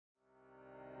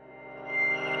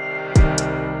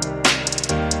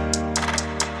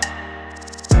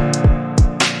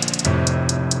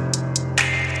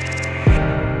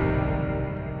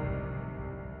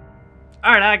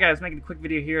Alright, guys, making a quick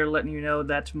video here letting you know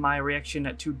that my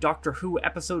reaction to Doctor Who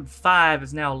Episode 5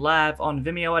 is now live on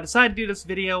Vimeo. I decided to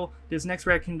do this next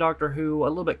reaction to Doctor Who, a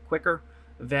little bit quicker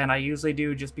than I usually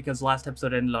do just because the last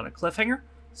episode ended on a cliffhanger.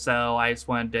 So I just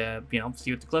wanted to,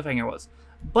 see what the cliffhanger was.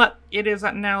 But it is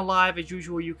now live as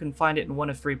usual. You can find it in one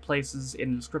of three places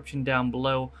in the description down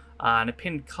below, in a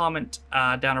pinned comment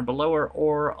down or below,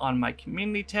 or on my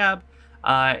community tab.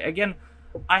 Again,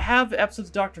 I have episodes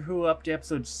of Doctor Who up to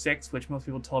episode 6, which most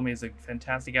people told me is a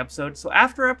fantastic episode. So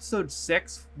after episode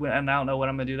 6, and I don't know when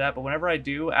I'm going to do that, but whenever I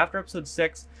do, after episode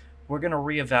 6, we're going to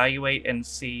reevaluate and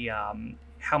see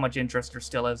how much interest there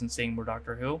still is in seeing more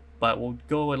Doctor Who. But we'll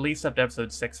go at least up to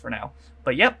episode 6 for now.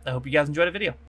 But yep, I hope you guys enjoyed the video.